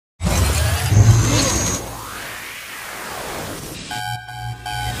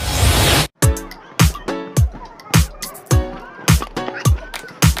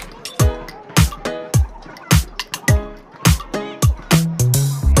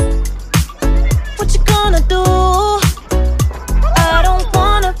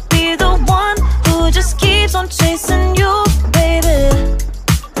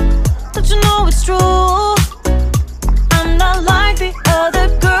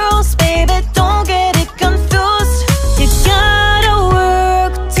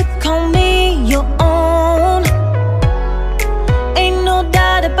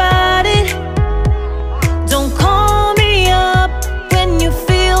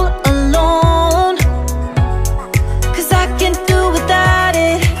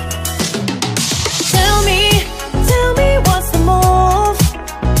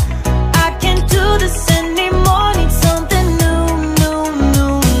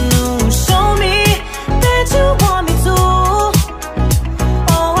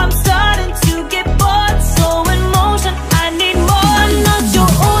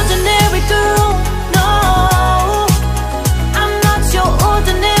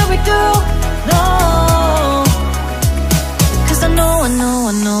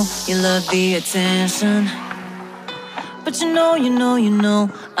love the attention, but you know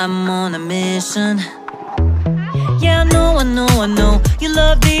I'm on a mission. Yeah, I know you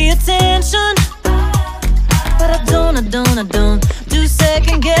love the attention, but I don't do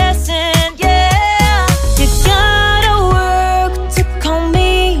second guessing. Yeah, you gotta work to call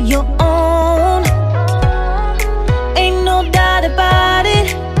me your own. Ain't no doubt about it.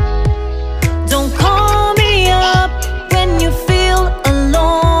 Don't call me up when you feel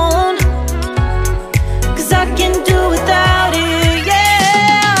alone, 'cause I can do without it.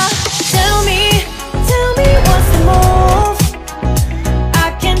 Yeah, tell me what's the move. I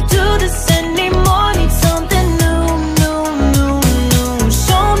can't do this anymore. Need something new.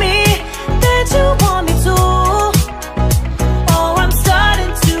 Show me that you want me to. Oh, I'm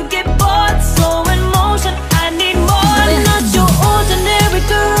starting to get bored, slow in motion. I need more. I'm not your ordinary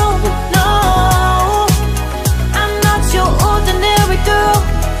girl. No, I'm not your ordinary girl.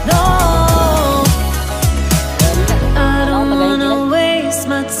 No, I don't wanna waste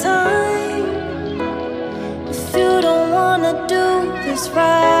my time if you don't wanna do this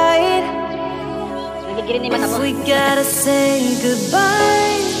right. If we gotta say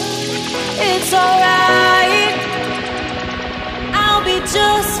goodbye, it's alright. I'll be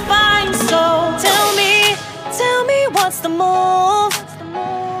just fine. So tell me what's the move.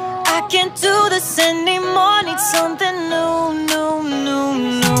 I can't do this anymore. Need something new.